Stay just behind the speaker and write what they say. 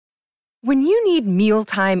When you need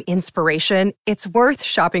mealtime inspiration, it's worth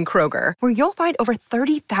shopping Kroger, where you'll find over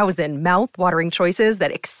 30,000 mouth-watering choices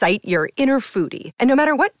that excite your inner foodie. And no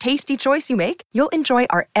matter what tasty choice you make, you'll enjoy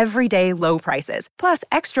our everyday low prices, plus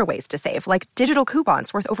extra ways to save, like digital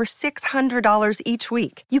coupons worth over $600 each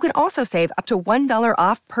week. You can also save up to $1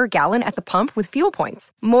 off per gallon at the pump with fuel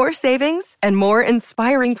points. More savings and more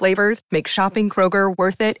inspiring flavors make shopping Kroger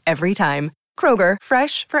worth it every time. Kroger,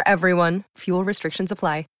 fresh for everyone. Fuel restrictions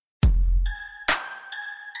apply.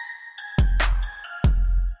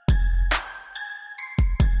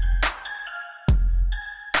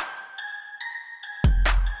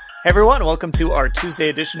 Hey everyone, welcome to our Tuesday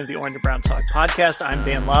edition of the Orange and Brown Talk podcast. I'm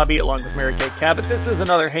Dan Lobby along with Mary Kay Cabot. This is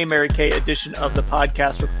another Hey Mary Kay edition of the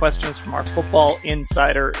podcast with questions from our Football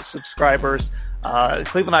Insider subscribers.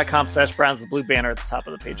 Cleveland.com/Browns, the blue banner at the top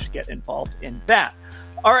of the page to get involved in that.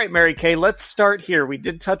 All right, Mary Kay, let's start here. We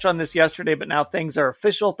did touch on this yesterday, but now things are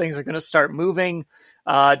official. Things are going to start moving.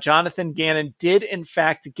 Jonathan Gannon did, in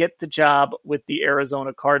fact, get the job with the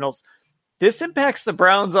Arizona Cardinals. This impacts the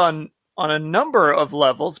Browns on a number of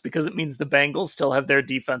levels because it means the Bengals still have their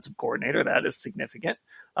defensive coordinator. That is significant.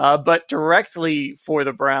 But directly for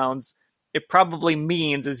the Browns, it probably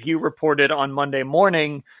means, as you reported on Monday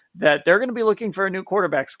morning, that they're going to be looking for a new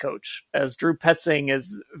quarterbacks coach, as Drew Petzing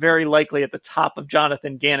is very likely at the top of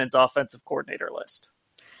Jonathan Gannon's offensive coordinator list.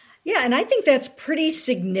 Yeah, and I think that's pretty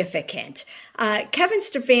significant. Kevin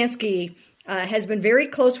Stefanski has been very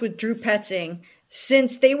close with Drew Petzing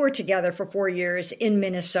since they were together for 4 years in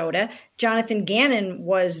Minnesota. Jonathan Gannon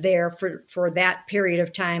was there for that period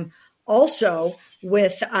of time also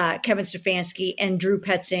with Kevin Stefanski and Drew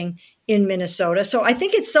Petzing in Minnesota. So I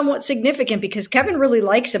think it's somewhat significant because Kevin really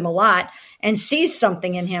likes him a lot and sees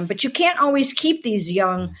something in him. But you can't always keep these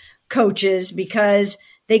young coaches because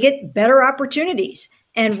they get better opportunities.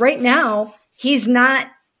 And right now, he's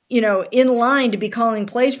not, in line to be calling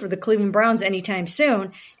plays for the Cleveland Browns anytime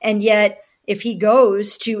soon. And yet, if he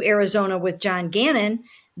goes to Arizona with John Gannon,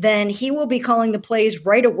 then he will be calling the plays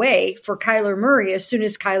right away for Kyler Murray as soon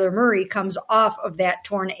as Kyler Murray comes off of that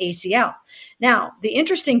torn ACL. Now, the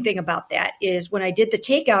interesting thing about that is when I did the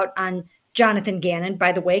takeout on Jonathan Gannon,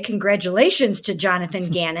 by the way, congratulations to Jonathan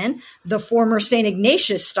Gannon, the former St.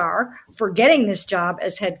 Ignatius star, for getting this job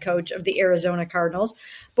as head coach of the Arizona Cardinals.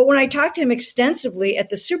 But when I talked to him extensively at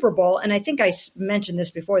the Super Bowl, and I think I mentioned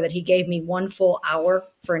this before, that he gave me 1 full hour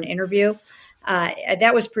for an interview,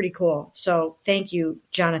 that was pretty cool. So thank you,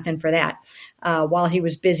 Jonathan, for that. While he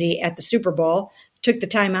was busy at the Super Bowl, took the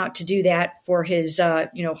time out to do that for his,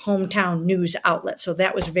 hometown news outlet. So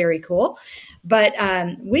that was very cool. But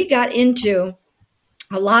we got into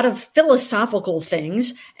a lot of philosophical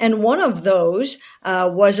things, and one of those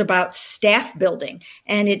was about staff building.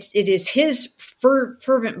 And it is his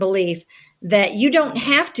fervent belief that you don't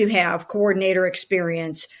have to have coordinator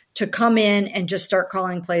experience to come in and just start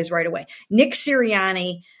calling plays right away. Nick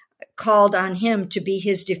Sirianni called on him to be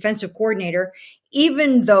his defensive coordinator,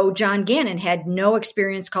 even though John Gannon had no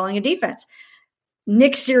experience calling a defense.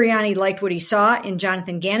 Nick Sirianni liked what he saw in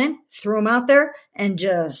Jonathan Gannon, threw him out there, and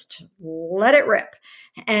just let it rip.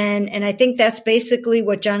 And I think that's basically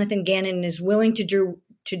what Jonathan Gannon is willing to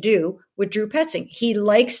do with Drew Petzing. He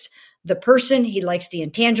likes the person, he likes the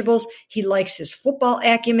intangibles, he likes his football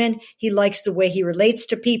acumen, he likes the way he relates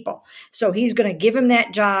to people. So he's going to give him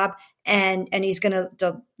that job, and he's going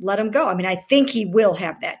to let him go. I mean, I think he will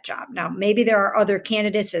have that job. Now, maybe there are other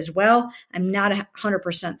candidates as well. I'm not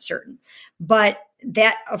 100% certain. But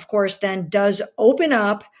that, of course, then does open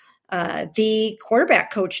up the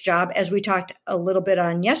quarterback coach job, as we talked a little bit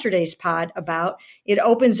on yesterday's pod about. It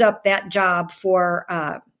opens up that job for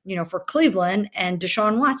Cleveland and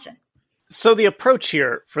Deshaun Watson. So the approach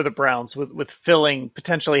here for the Browns with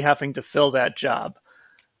potentially having to fill that job,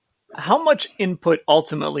 how much input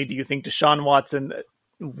ultimately do you think Deshaun Watson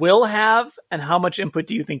will have, and how much input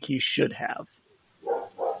do you think he should have?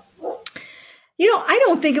 I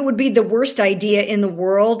don't think it would be the worst idea in the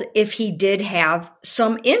world if he did have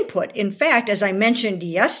some input. In fact, as I mentioned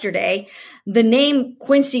yesterday, the name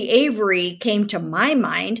Quincy Avery came to my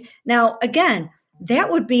mind. Now, again,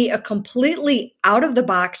 that would be a completely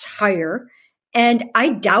out-of-the-box hire. And I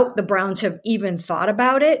doubt the Browns have even thought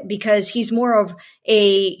about it because he's more of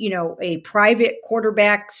a private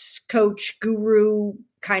quarterbacks coach guru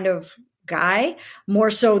kind of guy,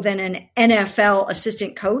 more so than an NFL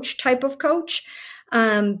assistant coach type of coach.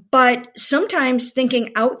 But sometimes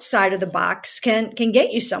thinking outside of the box can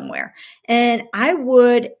get you somewhere. And I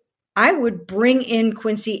would bring in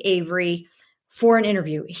Quincy Avery for an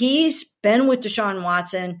interview. He's been with Deshaun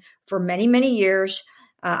Watson for many, many years.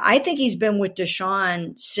 I think he's been with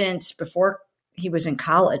Deshaun since before he was in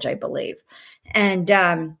college, I believe. And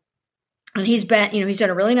he's been, he's done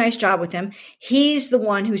a really nice job with him. He's the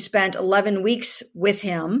one who spent 11 weeks with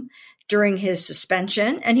him during his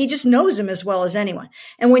suspension, and he just knows him as well as anyone.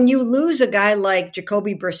 And when you lose a guy like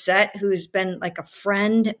Jacoby Brissett, who's been like a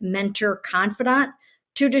friend, mentor, confidant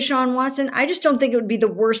to Deshaun Watson, I just don't think it would be the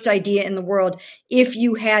worst idea in the world if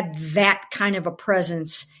you had that kind of a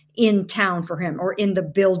presence in town for him or in the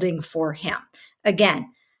building for him.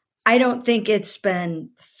 Again, I don't think it's been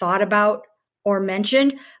thought about or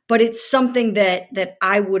mentioned, but it's something that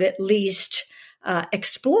I would at least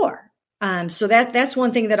explore. So that's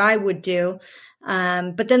one thing that I would do.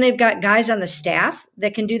 But then they've got guys on the staff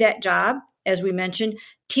that can do that job. As we mentioned,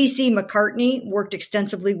 TC McCartney worked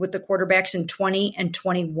extensively with the quarterbacks in 20 and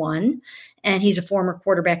 21, and he's a former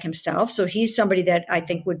quarterback himself. So he's somebody that I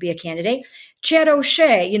think would be a candidate. Chad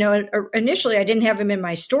O'Shea, initially I didn't have him in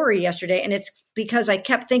my story yesterday, and it's because I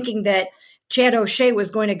kept thinking that Chad O'Shea was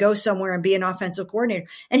going to go somewhere and be an offensive coordinator,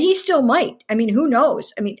 and he still might. I mean, who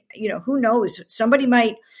knows? Who knows? Somebody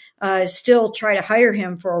might still try to hire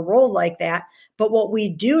him for a role like that. But what we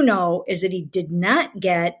do know is that he did not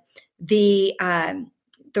get the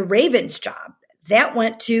Ravens job. That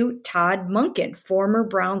went to Todd Monken, former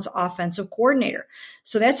Browns offensive coordinator.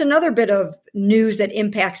 So that's another bit of news that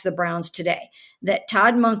impacts the Browns today, that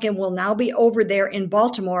Todd Monken will now be over there in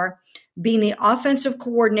Baltimore, being the offensive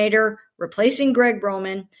coordinator, replacing Greg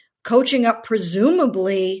Roman, coaching up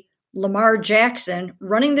presumably Lamar Jackson,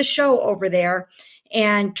 running the show over there,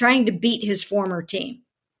 and trying to beat his former team.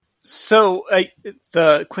 So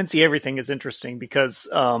the Quincy Avery thing is interesting because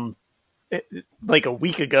like a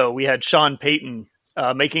week ago, we had Sean Payton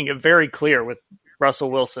making it very clear with Russell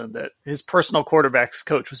Wilson that his personal quarterback's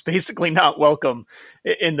coach was basically not welcome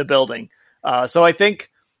in the building. So I think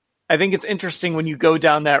it's interesting when you go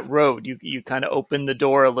down that road, you kind of open the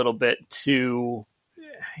door a little bit to,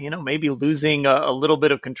 maybe losing a little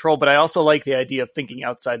bit of control. But I also like the idea of thinking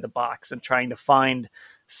outside the box and trying to find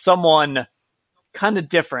someone kind of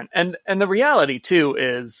different. And the reality too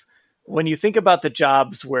is when you think about the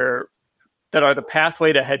jobs that are the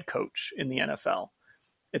pathway to head coach in the NFL,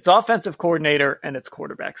 it's offensive coordinator and it's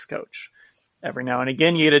quarterback's coach. Every now and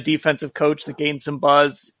again, you get a defensive coach that gains some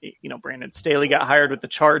buzz. Brandon Staley got hired with the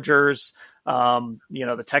Chargers.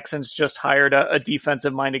 The Texans just hired a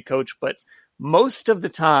defensive-minded coach. But most of the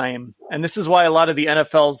time, and this is why a lot of the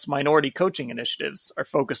NFL's minority coaching initiatives are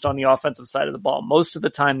focused on the offensive side of the ball. Most of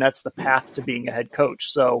the time, that's the path to being a head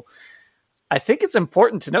coach. So I think it's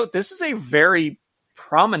important to note this is a very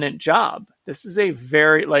prominent job. This is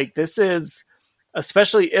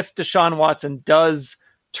especially if Deshaun Watson does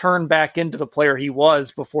turn back into the player he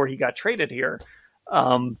was before he got traded here.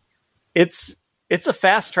 It's a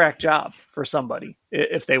fast track job for somebody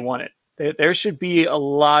if they want it. There should be a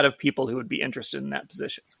lot of people who would be interested in that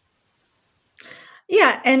position.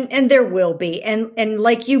 Yeah, and there will be. And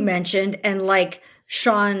like you mentioned, and like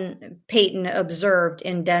Sean Payton observed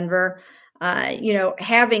in Denver,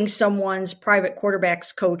 having someone's private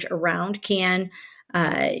quarterback's coach around can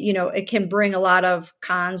it can bring a lot of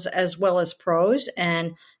cons as well as pros.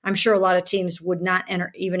 And I'm sure a lot of teams would not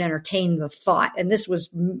even entertain the thought. And this was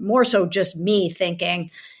more so just me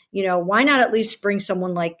thinking, why not at least bring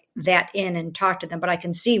someone like that in and talk to them? But I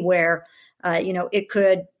can see where, it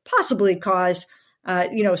could possibly cause,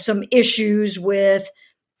 some issues with,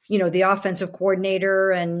 the offensive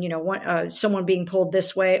coordinator and, someone being pulled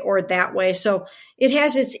this way or that way. So it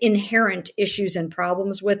has its inherent issues and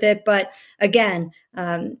problems with it. But again,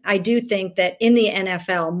 I do think that in the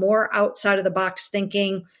NFL, more outside of the box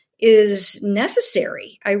thinking is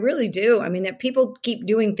necessary. I really do. I mean, that people keep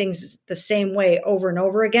doing things the same way over and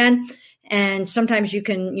over again. And sometimes you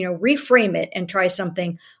can, reframe it and try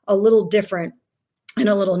something a little different and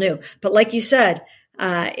a little new. But like you said,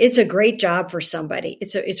 it's a great job for somebody.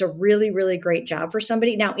 It's a really, really great job for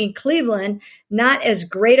somebody. Now in Cleveland, not as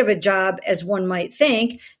great of a job as one might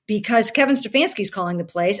think because Kevin Stefanski's calling the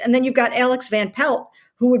plays. And then you've got Alex Van Pelt,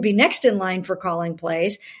 who would be next in line for calling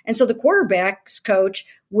plays. And so the quarterback's coach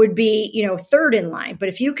would be, third in line. But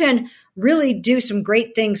if you can really do some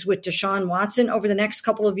great things with Deshaun Watson over the next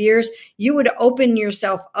couple of years, you would open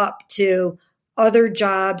yourself up to other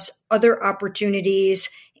jobs, other opportunities,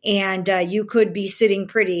 and you could be sitting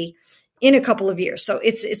pretty in a couple of years. So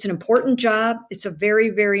it's an important job. It's a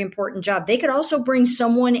very, very important job. They could also bring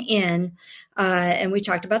someone in, and we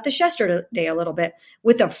talked about this yesterday a little bit,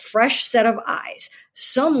 with a fresh set of eyes,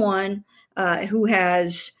 someone who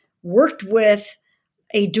has worked with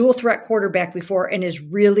a dual threat quarterback before and is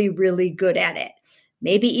really, really good at it.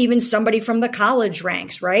 Maybe even somebody from the college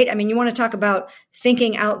ranks, right? I mean, you want to talk about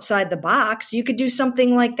thinking outside the box. You could do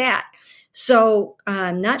something like that. So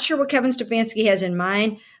I'm not sure what Kevin Stefanski has in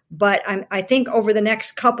mind, but I think over the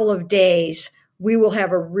next couple of days, we will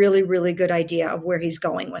have a really, really good idea of where he's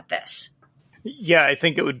going with this. Yeah, I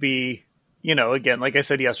think it would be, again, like I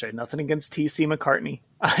said yesterday, nothing against TC McCartney.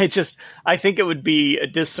 I think it would be a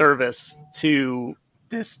disservice to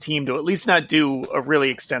this team to at least not do a really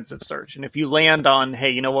extensive search. And if you land on,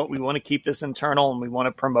 hey, you know what, we want to keep this internal and we want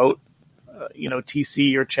to promote,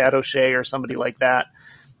 TC or Chad O'Shea or somebody like that,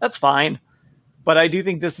 that's fine. But I do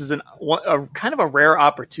think this is a kind of a rare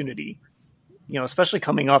opportunity, especially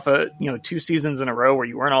coming off 2 seasons in a row where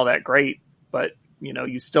you weren't all that great, but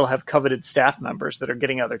you still have coveted staff members that are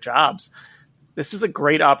getting other jobs. This is a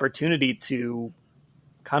great opportunity to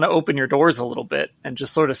kind of open your doors a little bit and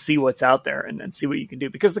just sort of see what's out there and see what you can do.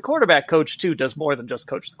 Because the quarterback coach too does more than just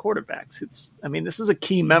coach the quarterbacks. This is a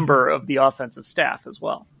key member of the offensive staff as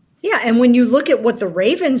well. Yeah. And when you look at what the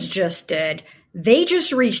Ravens just did, they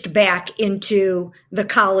just reached back into the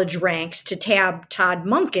college ranks to tab Todd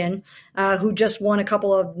Monken, who just won a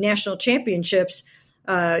couple of national championships,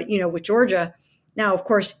 with Georgia. Now, of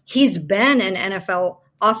course, he's been an NFL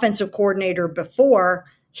offensive coordinator before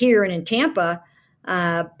here and in Tampa.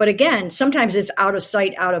 But again, sometimes it's out of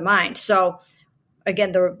sight, out of mind. So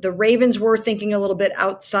again, the Ravens were thinking a little bit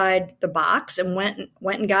outside the box and went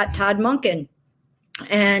and got Todd Monken.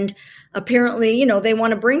 And apparently, they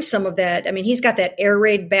want to bring some of that. I mean, he's got that air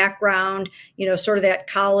raid background, sort of that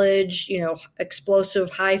college, explosive,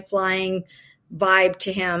 high flying vibe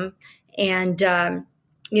to him. And,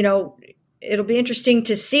 it'll be interesting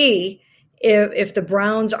to see if the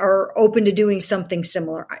Browns are open to doing something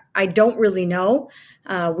similar. I don't really know.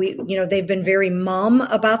 They've been very mum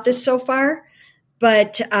about this so far,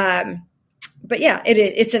 but yeah,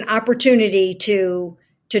 it's an opportunity to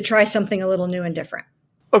try something a little new and different.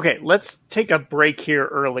 Okay, let's take a break here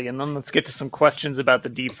early, and then let's get to some questions about the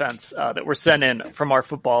defense that were sent in from our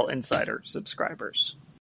Football Insider subscribers.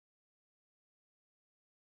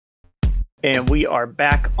 And we are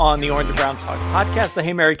back on the Orange and Brown Talk podcast, the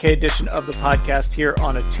Hey Mary Kay edition of the podcast here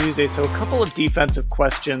on a Tuesday. So a couple of defensive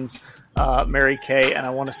questions, Mary Kay, and I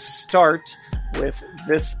want to start with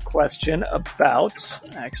this question about,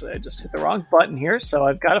 actually I just hit the wrong button here, so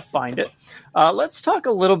I've got to find it. Let's talk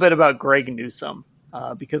a little bit about Greg Newsome,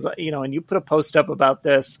 because, and you put a post up about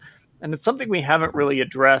this, and it's something we haven't really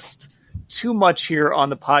addressed too much here on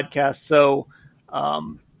the podcast. So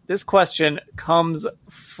this question comes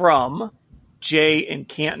from Jay in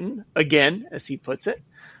Canton, again, as he puts it,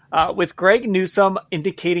 with Greg Newsome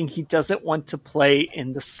indicating he doesn't want to play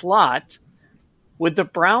in the slot. Would the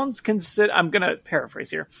Browns consider, I'm going to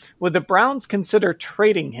paraphrase here, would the Browns consider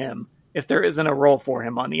trading him if there isn't a role for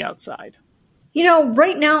him on the outside?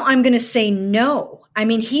 Right now I'm going to say no. I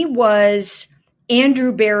mean, he was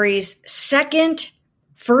Andrew Berry's second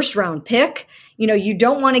first-round pick. You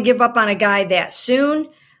don't want to give up on a guy that soon.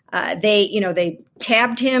 They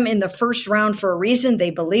tabbed him in the first round for a reason.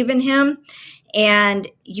 They believe in him, and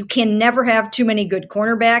you can never have too many good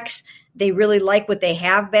cornerbacks. They really like what they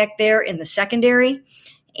have back there in the secondary.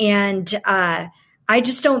 And I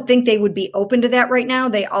just don't think they would be open to that right now.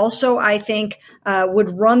 They also, I think,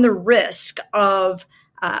 would run the risk of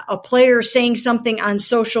a player saying something on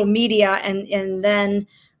social media and then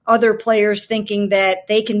other players thinking that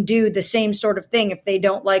they can do the same sort of thing if they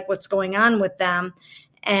don't like what's going on with them,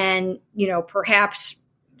 and, perhaps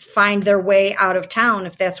find their way out of town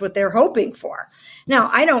if that's what they're hoping for.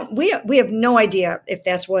 Now, we have no idea if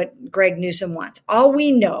that's what Greg Newsome wants. All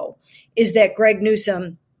we know is that Greg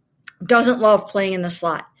Newsome doesn't love playing in the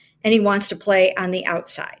slot, and he wants to play on the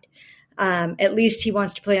outside. At least he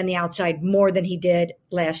wants to play on the outside more than he did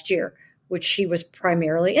last year, which he was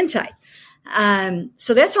primarily inside.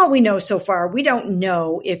 So that's all we know so far. We don't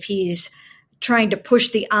know if he's trying to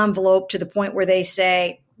push the envelope to the point where they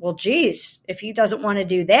say, well, geez, if he doesn't want to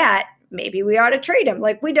do that, maybe we ought to trade him.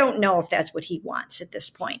 Like, we don't know if that's what he wants at this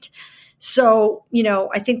point. So,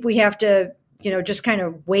 I think we have to, just kind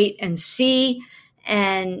of wait and see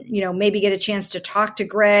and, maybe get a chance to talk to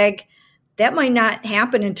Greg. That might not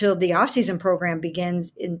happen until the offseason program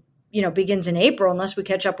begins in April, unless we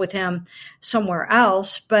catch up with him somewhere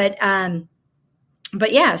else. But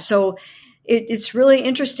yeah, so it's really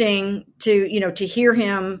interesting to hear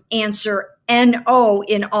him answer NO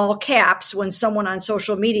in all caps when someone on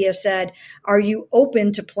social media said, are you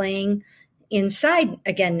open to playing inside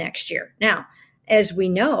again next year? Now, as we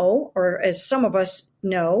know, or as some of us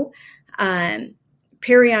know, Perion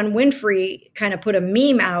Winfrey kind of put a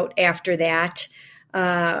meme out after that,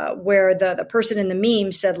 where the person in the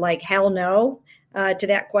meme said, like, hell no, to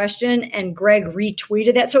that question, and Greg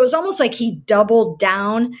retweeted that. So it was almost like he doubled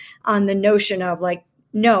down on the notion of, like,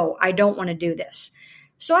 no, I don't want to do this.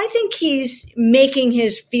 So I think he's making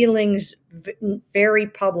his feelings very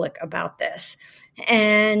public about this.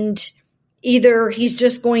 And either he's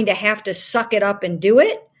just going to have to suck it up and do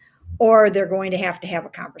it, or they're going to have a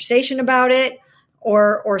conversation about it,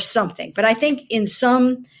 or something. But I think in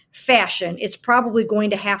some fashion, it's probably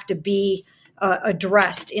going to have to be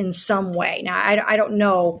addressed in some way. Now, I don't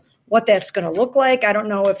know what that's going to look like. I don't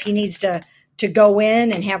know if he needs to go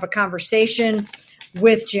in and have a conversation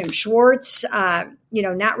with Jim Schwartz.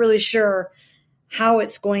 Not really sure how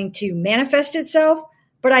it's going to manifest itself,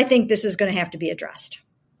 but I think this is going to have to be addressed.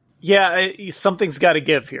 Yeah, something's got to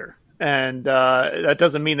give here. And that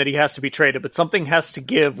doesn't mean that he has to be traded, but something has to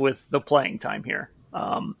give with the playing time here.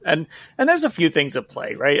 And there's a few things at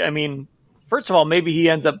play, right? I mean, first of all, maybe he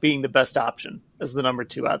ends up being the best option as the number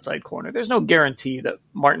 2 outside corner. There's no guarantee that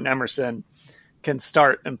Martin Emerson can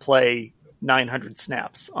start and play 900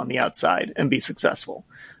 snaps on the outside and be successful.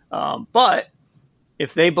 But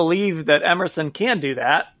if they believe that Emerson can do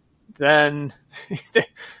that, then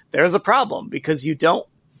there's a problem, because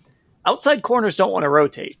outside corners don't want to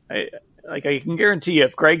rotate. I can guarantee you,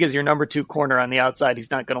 if Greg is your number 2 corner on the outside, he's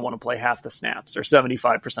not going to want to play half the snaps or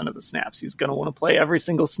 75% of the snaps. He's going to want to play every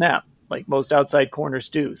single snap, like most outside corners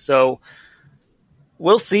do. So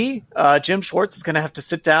we'll see. Jim Schwartz is going to have to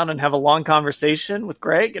sit down and have a long conversation with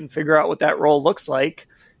Greg and figure out what that role looks like.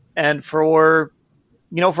 And for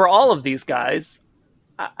all of these guys,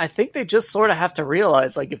 I think they just sort of have to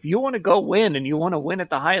realize, like, if you want to go win and you want to win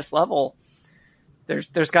at the highest level,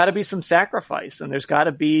 there's got to be some sacrifice, and you've got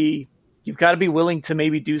to be willing to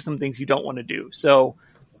maybe do some things you don't want to do. So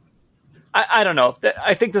I don't know.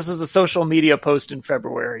 I think this was a social media post in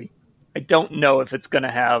February. I don't know if it's going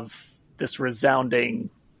to have this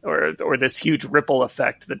resounding or this huge ripple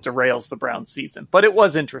effect that derails the Browns season, but it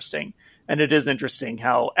was interesting. And it is interesting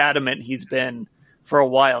how adamant he's been for a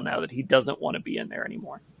while now that he doesn't want to be in there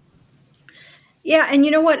anymore. Yeah. And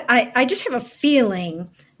you know what? I just have a feeling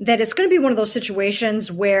that it's going to be one of those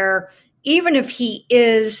situations where even if he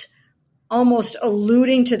is almost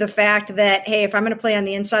alluding to the fact that, hey, if I'm going to play on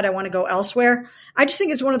the inside, I want to go elsewhere. I just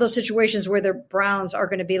think it's one of those situations where the Browns are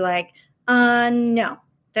going to be like, no,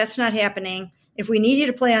 that's not happening. If we need you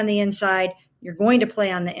to play on the inside, you're going to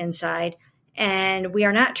play on the inside, and we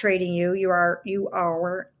are not trading you. You are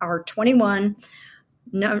our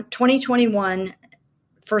 2021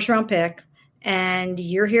 first round pick, and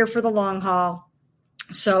you're here for the long haul.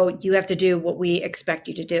 So you have to do what we expect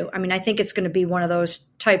you to do. I mean, I think it's going to be one of those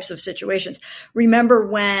types of situations. Remember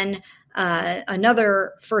when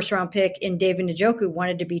another first round pick in David Njoku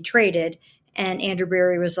wanted to be traded, and Andrew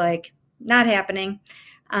Berry was like, not happening.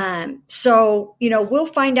 So, we'll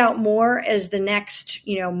find out more as the next,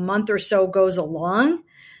 month or so goes along,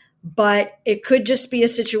 but it could just be a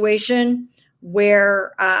situation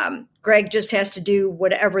where Greg just has to do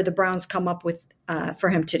whatever the Browns come up with for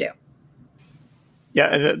him to do.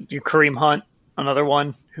 Yeah, Kareem Hunt, another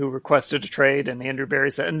one who requested a trade, and Andrew Berry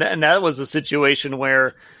said, and that was a situation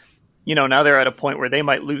where, now they're at a point where they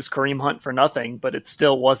might lose Kareem Hunt for nothing, but it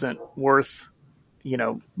still wasn't worth,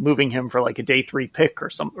 moving him for like a day 3 pick or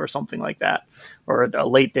something like that, or a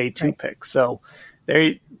late day 2 pick. So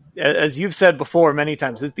they, as you've said before many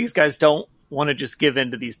times, these guys don't want to just give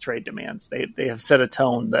in to these trade demands. They have set a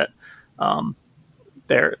tone that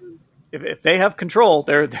if they have control,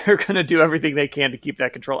 they're going to do everything they can to keep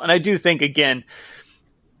that control. And I do think, again,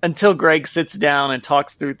 until Greg sits down and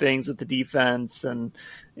talks through things with the defense, and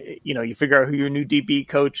you figure out who your new DB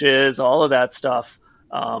coach is, all of that stuff.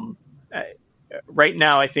 Right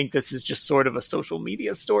now, I think this is just sort of a social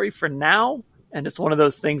media story for now. And it's one of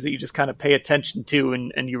those things that you just kind of pay attention to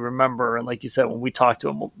and you remember. And like you said, when we talk to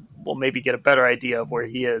him, we'll maybe get a better idea of where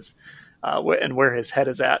he is and where his head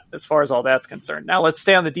is at as far as all that's concerned. Now let's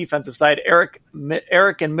stay on the defensive side. Eric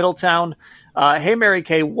in Middletown. Hey, Mary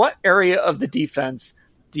Kay, what area of the defense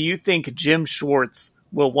do you think Jim Schwartz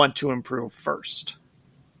will want to improve first?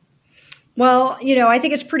 Well, I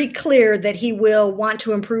think it's pretty clear that he will want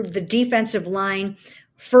to improve the defensive line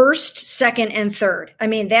first, second, and third. I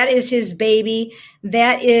mean, that is his baby.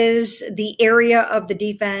 That is the area of the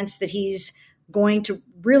defense that he's going to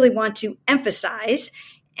really want to emphasize.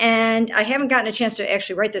 And I haven't gotten a chance to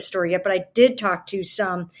actually write this story yet, but I did talk to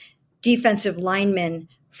some defensive linemen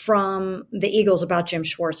from the Eagles about Jim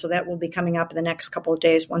Schwartz. So that will be coming up in the next couple of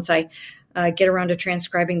days once I get around to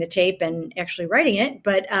transcribing the tape and actually writing it.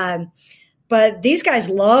 But these guys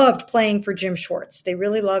loved playing for Jim Schwartz. They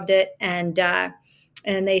really loved it. And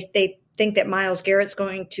they think that Myles Garrett's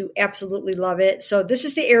going to absolutely love it. So this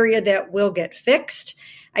is the area that will get fixed.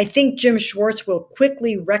 I think Jim Schwartz will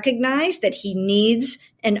quickly recognize that he needs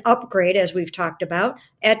an upgrade, as we've talked about,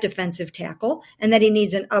 at defensive tackle, and that he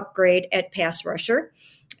needs an upgrade at pass rusher.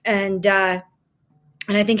 And I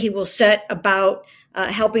think he will set about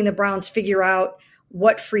helping the Browns figure out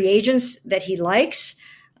what free agents that he likes.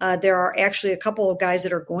 There are actually a couple of guys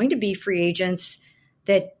that are going to be free agents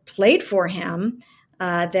that played for him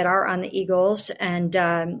that are on the Eagles. And,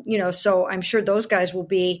 so I'm sure those guys will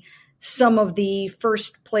be some of the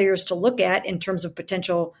first players to look at in terms of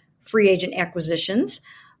potential free agent acquisitions.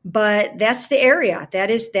 But that's the area.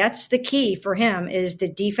 That's the key for him is the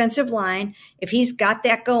defensive line. If he's got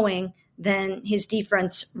that going, then his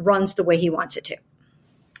defense runs the way he wants it to.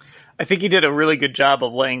 I think he did a really good job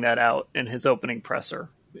of laying that out in his opening presser.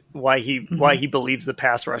 Why he believes the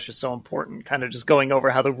pass rush is so important. Kind of just going over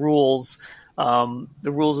how the rules of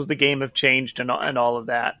the game have changed and all of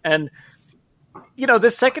that. And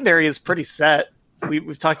this secondary is pretty set.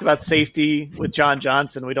 We've talked about safety with John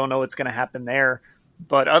Johnson. We don't know what's going to happen there.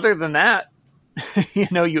 But other than that,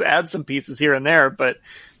 you add some pieces here and there, but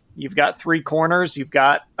you've got 3 corners. You've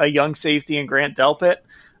got a young safety in Grant Delpit,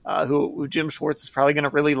 who Jim Schwartz is probably going to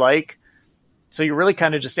really like. So you're really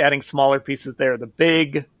kind of just adding smaller pieces there. The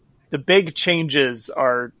big changes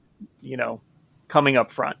are, coming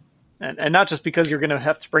up front. And not just because you're going to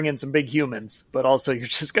have to bring in some big humans, but also you're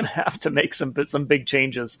just going to have to make some big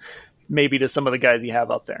changes maybe to some of the guys you have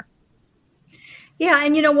up there. Yeah,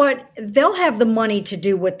 and you know what? They'll have the money to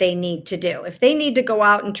do what they need to do. If they need to go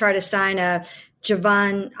out and try to sign a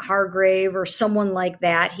Javon Hargrave or someone like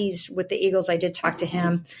that, he's with the Eagles. I did talk to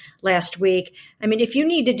him last week. I mean, if you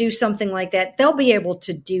need to do something like that, they'll be able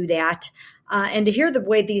to do that. And to hear the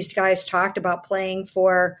way these guys talked about playing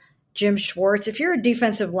for Jim Schwartz, if you're a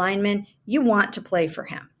defensive lineman, you want to play for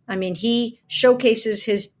him. I mean, he showcases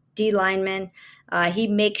his D linemen. He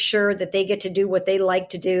makes sure that they get to do what they like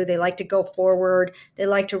to do. They like to go forward. They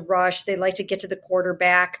like to rush. They like to get to the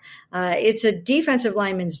quarterback. It's a defensive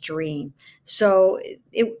lineman's dream. So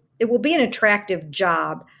it will be an attractive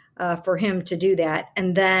job for him to do that.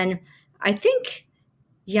 And then I think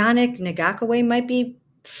Yannick Ngakoue might be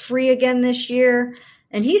free again this year.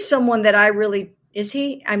 And he's someone that is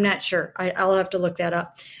he? I'm not sure. I'll have to look that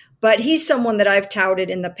up. But he's someone that I've touted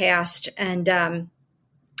in the past. And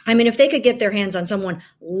I mean, if they could get their hands on someone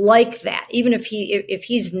like that, even if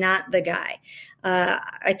he's not the guy,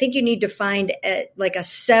 I think you need to find a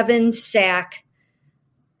 7-sack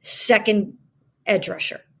second edge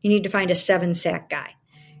rusher. You need to find a 7-sack guy.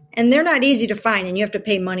 And they're not easy to find, and you have to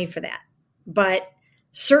pay money for that. But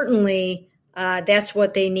certainly that's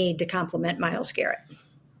what they need to complement Myles Garrett.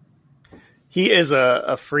 He is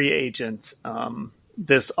a free agent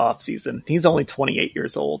this offseason. He's only 28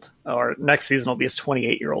 years old, or next season will be his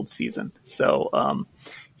 28-year-old season. So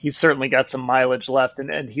he's certainly got some mileage left,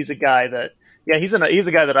 and he's a guy that, he's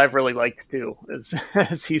a guy that I've really liked too,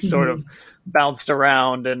 as he's sort of bounced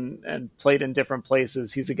around and played in different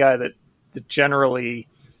places. He's a guy that generally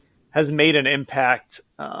has made an impact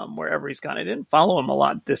wherever he's gone. I didn't follow him a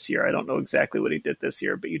lot this year. I don't know exactly what he did this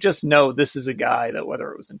year, but you just know this is a guy that whether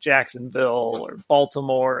it was in Jacksonville or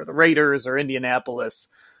Baltimore or the Raiders or Indianapolis,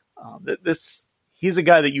 he's a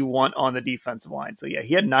guy that you want on the defensive line. So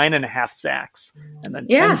he had 9.5 sacks and then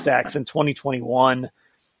 10 sacks in 2021.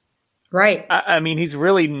 Right. I mean, he's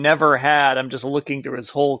really never had, I'm just looking through his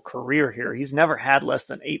whole career here, he's never had less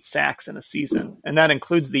than 8 sacks in a season. And that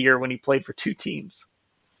includes the year when he played for 2 teams.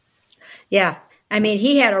 Yeah. I mean,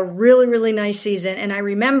 he had a really, really nice season. And I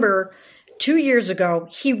remember 2 years ago,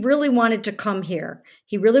 he really wanted to come here.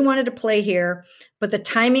 He really wanted to play here, but the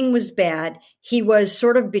timing was bad. He was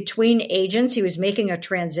sort of between agents. He was making a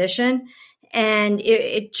transition, and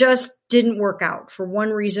it just didn't work out for one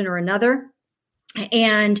reason or another.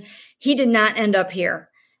 And he did not end up here.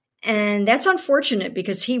 And that's unfortunate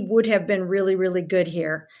because he would have been really, really good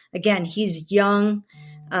here. Again, he's young.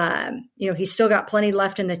 He's still got plenty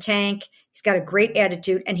left in the tank. He's got a great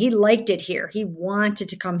attitude, and he liked it here. He wanted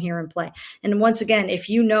to come here and play. And once again, if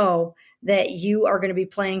you know that you are going to be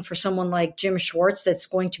playing for someone like Jim Schwartz that's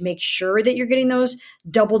going to make sure that you're getting those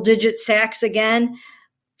double-digit sacks again,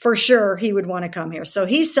 for sure he would want to come here. So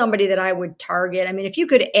he's somebody that I would target. I mean, if you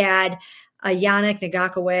could add a Yannick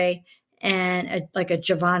Ngakoue and a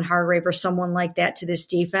Javon Hargrave or someone like that to this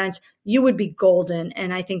defense, you would be golden.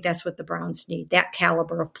 And I think that's what the Browns need, that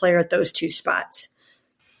caliber of player at those 2 spots.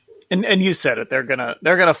 And you said it, they're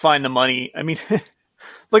gonna find the money. I mean,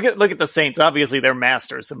 look at the Saints. Obviously they're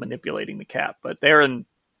masters of manipulating the cap, but they're in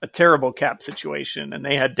a terrible cap situation, and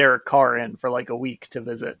they had Derek Carr in for like a week to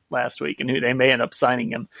visit last week, and they may end up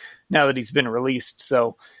signing him now that he's been released.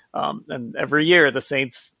 So and every year the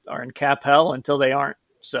Saints are in cap hell until they aren't.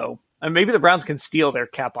 So and maybe the Browns can steal their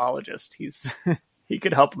capologist. He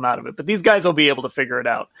could help them out of it. But these guys will be able to figure it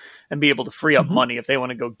out and be able to free up money if they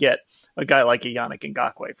want to go get a guy like a Yannick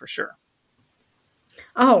Ngakoue for sure.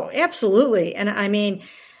 Oh, absolutely. And I mean,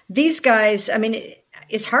 these guys, I mean,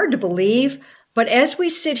 it's hard to believe, but as we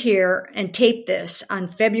sit here and tape this on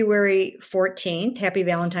February 14th, happy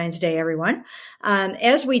Valentine's Day, everyone.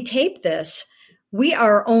 As we tape this, we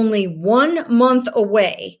are only 1 month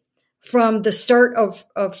away from the start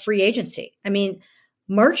of free agency. I mean,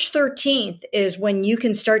 March 13th is when you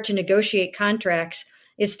can start to negotiate contracts.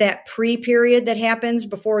 It's that pre-period that happens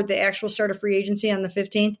before the actual start of free agency on the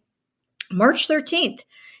 15th. March 13th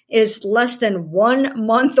is less than 1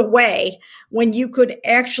 month away when you could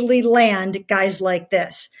actually land guys like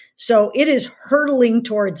this. So it is hurtling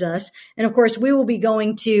towards us. And of course, we will be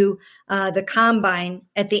going to the combine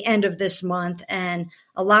at the end of this month. And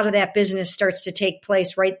a lot of that business starts to take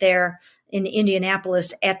place right there in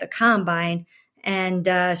Indianapolis at the combine.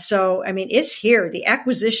 And so, I mean, it's here. The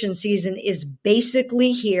acquisition season is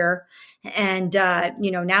basically here. And,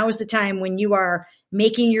 now is the time when you are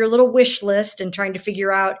making your little wish list and trying to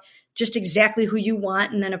figure out just exactly who you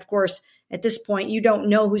want. And then, of course, at this point, you don't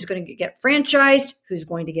know who's going to get franchised, who's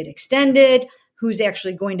going to get extended, who's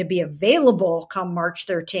actually going to be available come March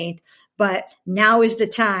 13th. But now is the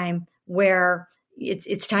time where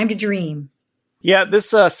it's time to dream. Yeah,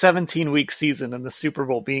 this 17-week season and the Super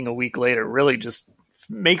Bowl being a week later really just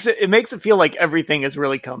makes it feel like everything is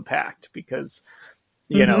really compact because,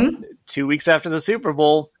 2 weeks after the Super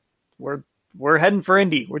Bowl, we're heading for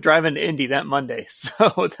Indy. We're driving to Indy that Monday.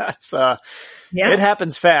 So that's it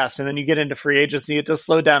happens fast. And then you get into free agency. It does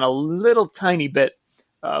slow down a little tiny bit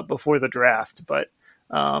before the draft. But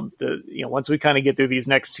once we kind of get through these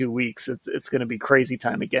next 2 weeks, it's going to be crazy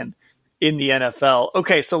time again in the NFL.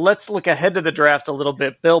 Okay, so let's look ahead to the draft a little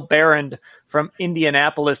bit. Bill Barron from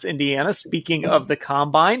Indianapolis, Indiana, speaking of the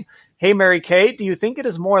combine. Hey, Mary Kay, do you think it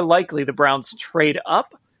is more likely the Browns trade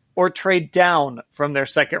up or trade down from their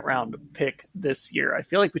second round pick this year? I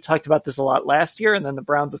feel like we talked about this a lot last year, and then the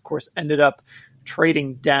Browns, of course, ended up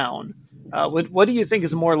trading down. What do you think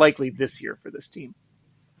is more likely this year for this team?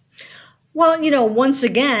 Well, once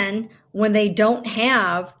again, when they don't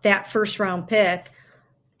have that first round pick,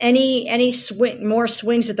 any more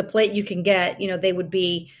swings at the plate you can get, they would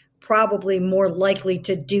be probably more likely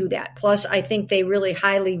to do that. Plus, I think they really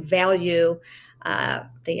highly value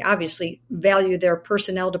they obviously value their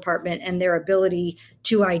personnel department and their ability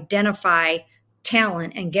to identify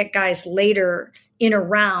talent and get guys later in a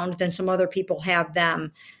round than some other people have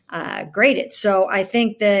them graded. So I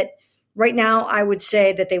think that right now I would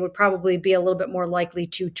say that they would probably be a little bit more likely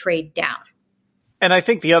to trade down. And I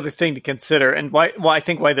think the other thing to consider, and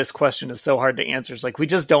why this question is so hard to answer, is like we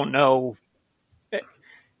just don't know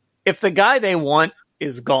if the guy they want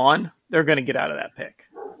is gone, they're going to get out of that pick.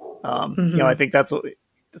 I think that's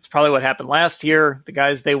probably what happened last year. The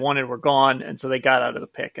guys they wanted were gone, and so they got out of the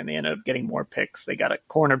pick, and they ended up getting more picks. They got a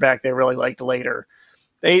cornerback they really liked later.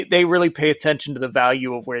 They really pay attention to the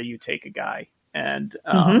value of where you take a guy, and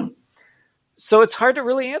so it's hard to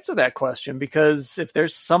really answer that question because if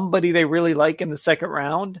there's somebody they really like in the second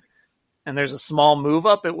round, and there's a small move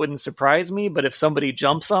up, it wouldn't surprise me. But if somebody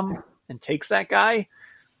jumps them and takes that guy,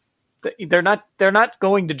 they're not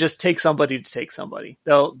going to just take somebody to take somebody.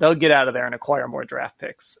 They'll get out of there and acquire more draft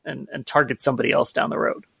picks and target somebody else down the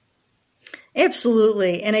road.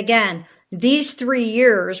 Absolutely. And again, these 3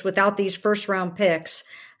 years without these first round picks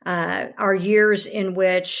are years in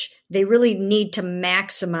which they really need to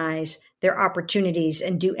maximize their opportunities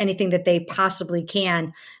and do anything that they possibly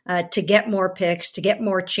can to get more picks, to get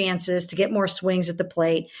more chances, to get more swings at the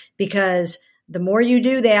plate. Because the more you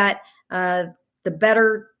do that, the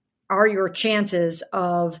better are your chances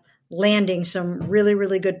of landing some really,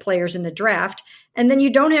 really good players in the draft. And then you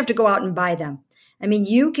don't have to go out and buy them. I mean,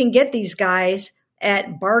 you can get these guys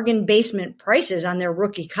at bargain basement prices on their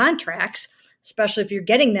rookie contracts, especially if you're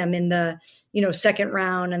getting them in the, second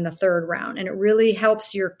round and the third round. And it really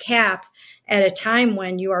helps your cap at a time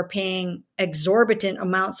when you are paying exorbitant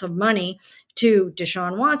amounts of money to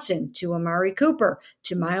Deshaun Watson, to Amari Cooper,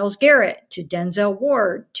 to Myles Garrett, to Denzel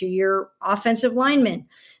Ward, to your offensive linemen.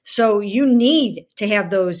 So you need to have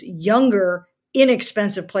those younger,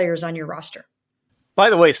 inexpensive players on your roster. By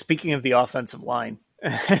the way, speaking of the offensive line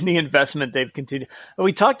and the investment they've continued,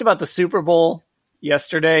 we talked about the Super Bowl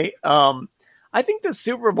yesterday. I think the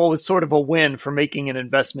Super Bowl was sort of a win for making an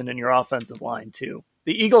investment in your offensive line too.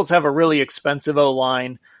 The Eagles have a really expensive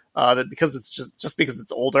O-line that because it's just because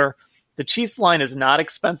it's older. The Chiefs line is not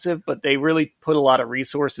expensive, but they really put a lot of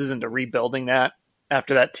resources into rebuilding that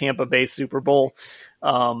after that Tampa Bay Super Bowl.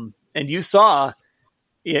 And you saw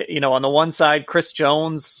On the one side, Chris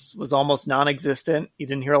Jones was almost non-existent. You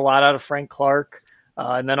didn't hear a lot out of Frank Clark.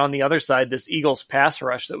 And then on the other side, this Eagles pass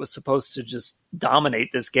rush that was supposed to just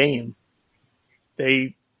dominate this game,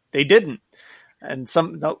 they didn't. And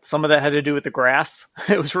some of that had to do with the grass.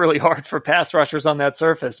 It was really hard for pass rushers on that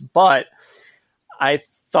surface. But I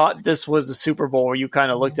thought this was a Super Bowl where you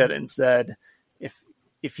kind of looked at it and said,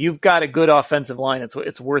 if you've got a good offensive line,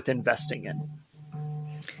 it's worth investing in.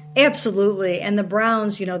 Absolutely. And the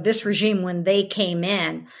Browns, this regime, when they came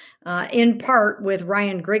in part with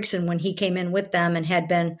Ryan Grigson, when he came in with them and had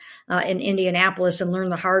been in Indianapolis and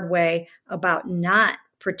learned the hard way about not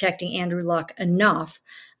protecting Andrew Luck enough.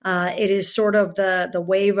 It is sort of the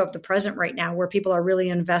wave of the present right now, where people are really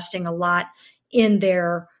investing a lot in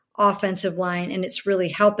their offensive line, and it's really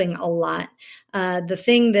helping a lot. The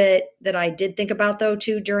thing that I did think about, though,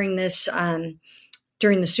 too, during the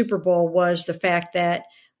Super Bowl was the fact that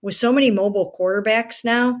with so many mobile quarterbacks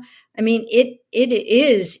now, I mean, it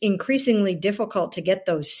is increasingly difficult to get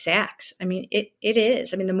those sacks. I mean, it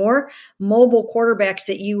is. I mean, the more mobile quarterbacks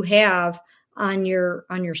that you have on your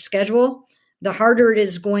schedule, the harder it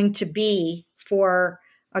is going to be for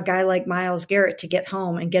a guy like Myles Garrett to get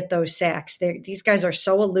home and get those sacks. These guys are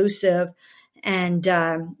so elusive, and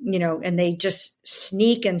and they just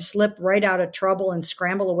sneak and slip right out of trouble and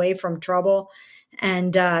scramble away from trouble.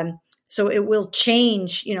 And so it will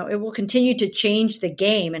change, it will continue to change the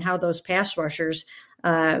game and how those pass rushers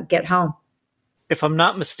get home. If I'm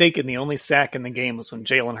not mistaken, the only sack in the game was when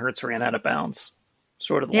Jalen Hurts ran out of bounds.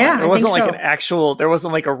 Short of the line. There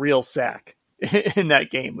wasn't like a real sack in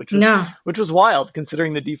that game, which was wild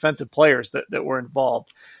considering the defensive players that were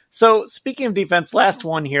involved. So speaking of defense, last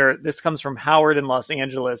one here, this comes from Howard in Los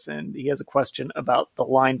Angeles, and he has a question about the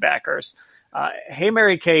linebackers. Hey,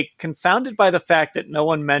 Mary Kay, confounded by the fact that no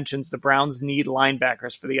one mentions the Browns need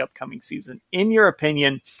linebackers for the upcoming season. In your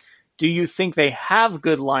opinion, do you think they have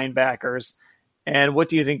good linebackers, and what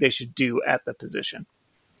do you think they should do at the position?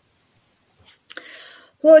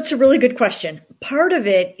 Well, it's a really good question. Part of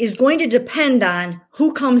it is going to depend on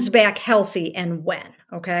who comes back healthy and when.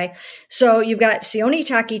 Okay. So you've got Sione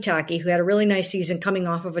Takitaki, who had a really nice season coming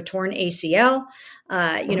off of a torn ACL.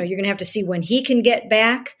 You're going to have to see when he can get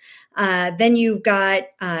back. Then you've got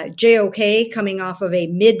JOK coming off of a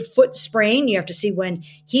mid-foot sprain. You have to see when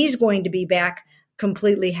he's going to be back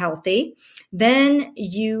completely healthy. Then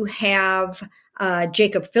you have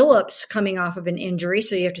Jacob Phillips coming off of an injury,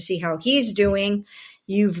 so you have to see how he's doing.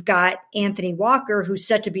 You've got Anthony Walker, who's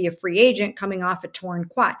set to be a free agent, coming off a torn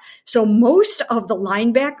quad. So most of the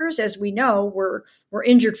linebackers, as we know, were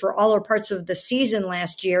injured for all or parts of the season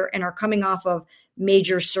last year and are coming off of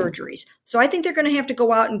major surgeries. So I think they're going to have to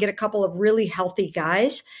go out and get a couple of really healthy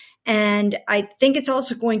guys. And I think it's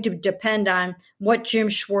also going to depend on what Jim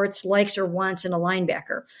Schwartz likes or wants in a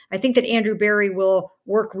linebacker. I think that Andrew Berry will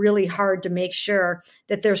work really hard to make sure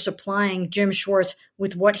that they're supplying Jim Schwartz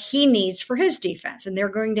with what he needs for his defense. And they're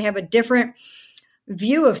going to have a different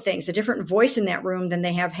view of things, a different voice in that room than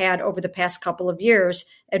they have had over the past couple of years,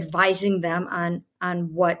 advising them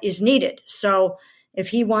on what is needed. So if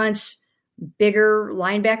he wants bigger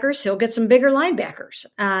linebackers, he'll get some bigger linebackers.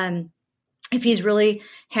 If he's really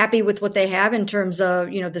happy with what they have in terms of,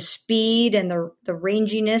 the speed and the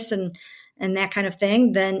ranginess and that kind of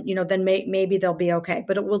thing, then maybe they'll be okay.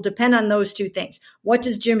 But it will depend on those two things. What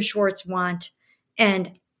does Jim Schwartz want,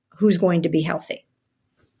 and who's going to be healthy?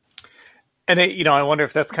 And I wonder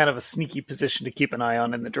if that's kind of a sneaky position to keep an eye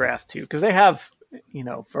on in the draft too, because they have,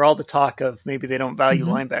 for all the talk of maybe they don't value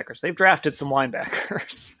linebackers, they've drafted some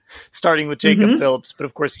linebackers, starting with Jacob Phillips, but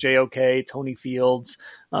of course JOK, Tony Fields.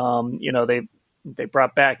 They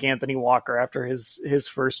brought back Anthony Walker after his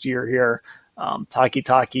first year here.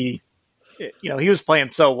 Taki, he was playing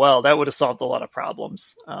so well that would have solved a lot of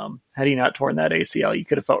problems. Had he not torn that ACL, you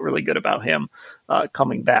could have felt really good about him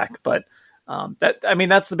coming back. But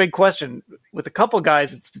that's the big question. With a couple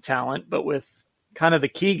guys, it's the talent, but with kind of the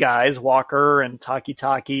key guys, Walker and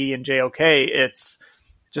Taki and JOK, it's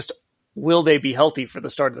just, will they be healthy for the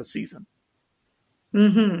start of the season?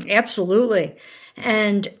 Absolutely.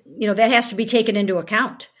 And, that has to be taken into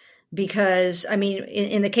account because,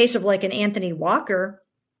 in the case of like an Anthony Walker,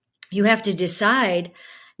 you have to decide,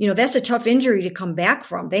 that's a tough injury to come back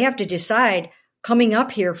from. They have to decide coming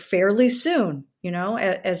up here fairly soon.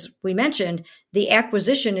 As we mentioned, the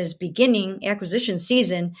acquisition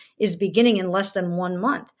season is beginning in less than 1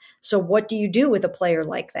 month. So what do you do with a player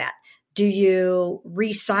like that? Do you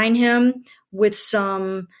re-sign him with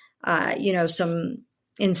some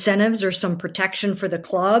incentives or some protection for the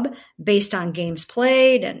club based on games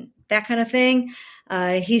played and that kind of thing.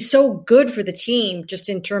 He's so good for the team just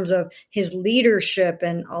in terms of his leadership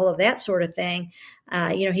and all of that sort of thing.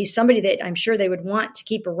 He's somebody that I'm sure they would want to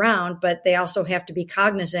keep around, but they also have to be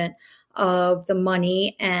cognizant of the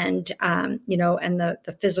money and, and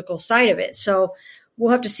the physical side of it. So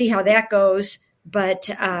we'll have to see how that goes. But,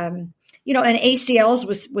 and ACLs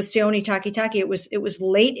with Sione Takitaki, it was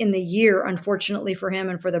late in the year, unfortunately for him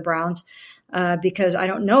and for the Browns, because I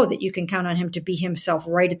don't know that you can count on him to be himself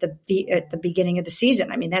right at the beginning of the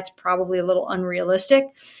season. I mean, that's probably a little unrealistic.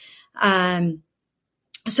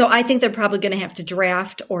 So I think they're probably going to have to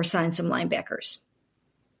draft or sign some linebackers.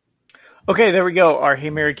 Okay, there we go. Our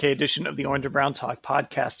Hey Mary Kay edition of the Orange and Brown Talk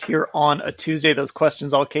podcast here on a Tuesday. Those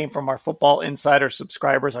questions all came from our Football Insider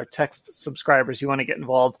subscribers, our text subscribers. You want to get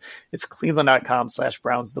involved, it's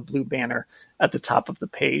cleveland.com/Browns, the blue banner at the top of the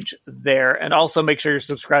page there. And also make sure you're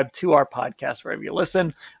subscribed to our podcast wherever you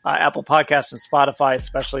listen, Apple Podcasts and Spotify,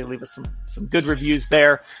 especially. Leave us some good reviews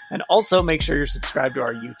there. And also make sure you're subscribed to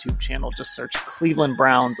our YouTube channel. Just search Cleveland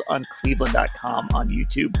Browns on cleveland.com on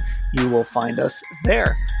YouTube. You will find us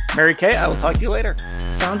there. Mary Kay, I will talk to you later.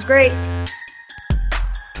 Sounds great.